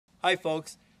Hi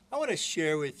folks, I want to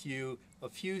share with you a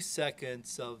few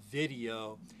seconds of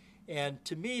video, and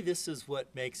to me this is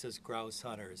what makes us grouse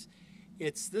hunters.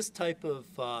 It's this type of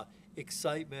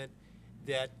excitement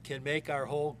that can make our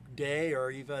whole day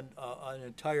or even an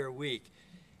entire week.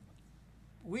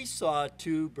 We saw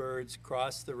two birds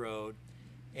cross the road,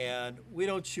 and we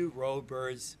don't shoot road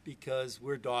birds because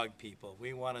we're dog people.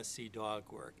 We want to see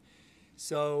dog work.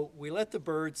 So we let the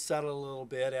birds settle a little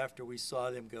bit after we saw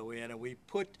them go in, and we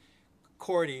put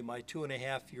Cordie, my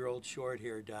 2.5-year-old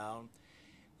short-hair, down,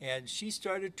 and she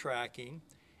started tracking,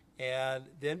 and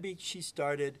then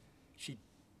she'd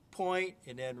point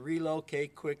and then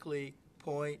relocate quickly,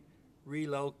 point,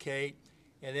 relocate,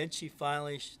 and then she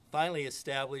finally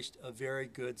established a very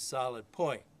good solid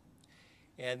point.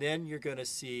 And then you're going to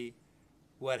see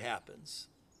what happens.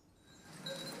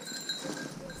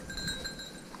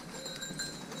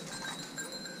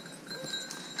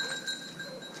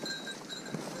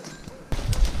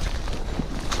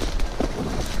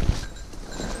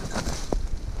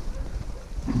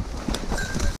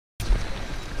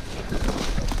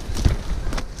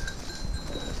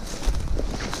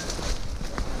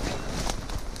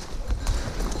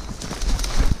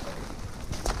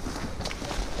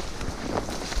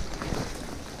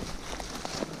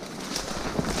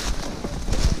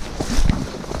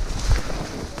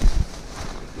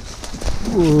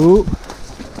 Ooh.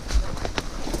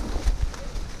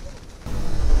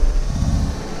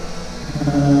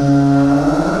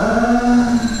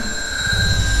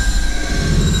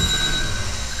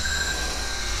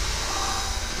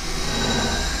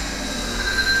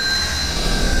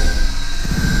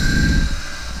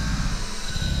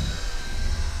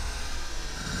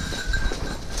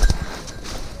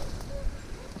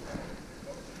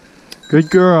 Good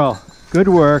girl. Good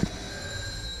work.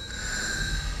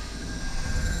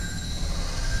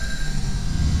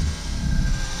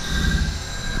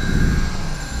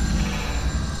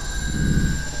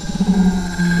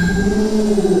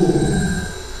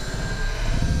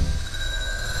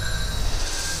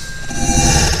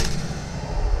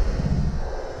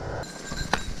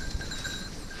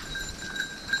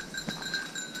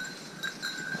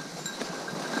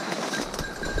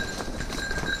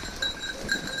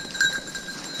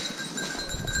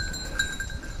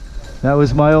 That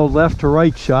was my old left to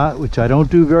right shot, which I don't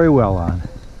do very well on.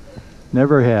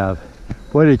 Never have.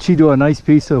 Boy, did she do a nice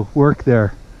piece of work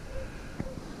there.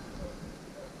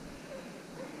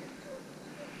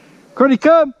 Cordie,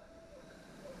 come!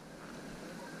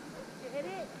 You hit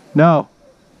it? No.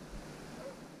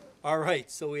 All right,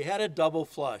 so we had a double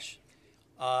flush.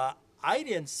 I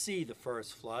didn't see the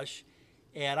first flush,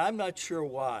 and I'm not sure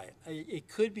why. It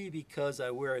could be because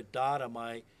I wear a dot on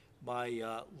my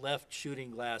left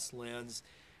shooting glass lens,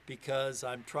 because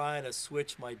I'm trying to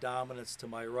switch my dominance to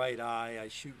my right eye. I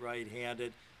shoot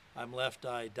right-handed. I'm left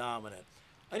eye dominant.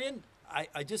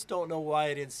 I just don't know why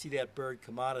I didn't see that bird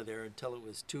come out of there until it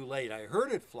was too late. I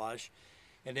heard it flush,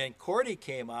 and then Cordie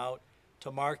came out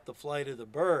to mark the flight of the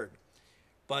bird,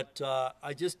 but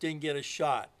I just didn't get a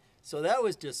shot. So that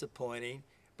was disappointing.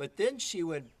 But then she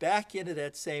went back into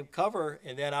that same cover,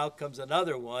 and then out comes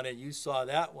another one, and you saw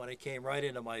that one. It came right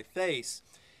into my face.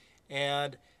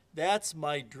 And that's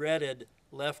my dreaded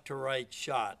left to right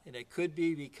shot. And it could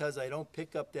be because I don't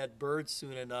pick up that bird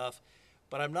soon enough,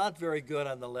 but I'm not very good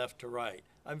on the left to right.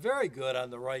 I'm very good on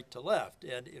the right to left.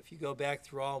 And if you go back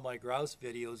through all my grouse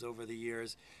videos over the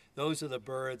years, those are the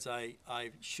birds I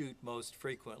shoot most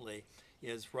frequently,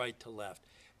 is right to left.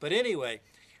 But anyway,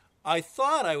 I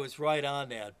thought I was right on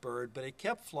that bird, but it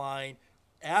kept flying.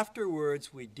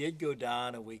 Afterwards, we did go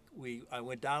down, and I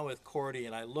went down with Cordie,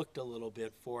 and I looked a little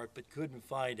bit for it, but couldn't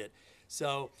find it.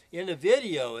 So in the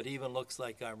video, it even looks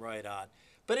like I'm right on.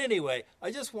 But anyway, I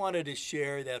just wanted to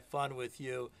share that fun with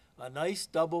you. A nice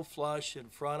double flush in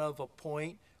front of a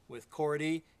point with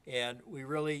Cordie, and we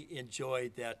really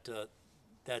enjoyed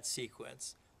that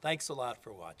sequence. Thanks a lot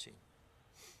for watching.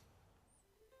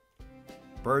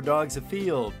 Bird Dogs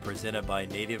Afield, presented by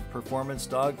Native Performance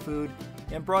Dog Food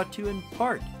and brought to you in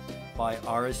part by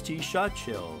RST Shot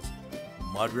Shells,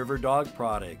 Mud River Dog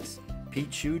Products,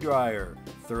 Pete Shoe Dryer,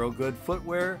 Thorogood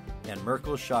Footwear, and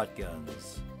Merkel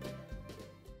Shotguns.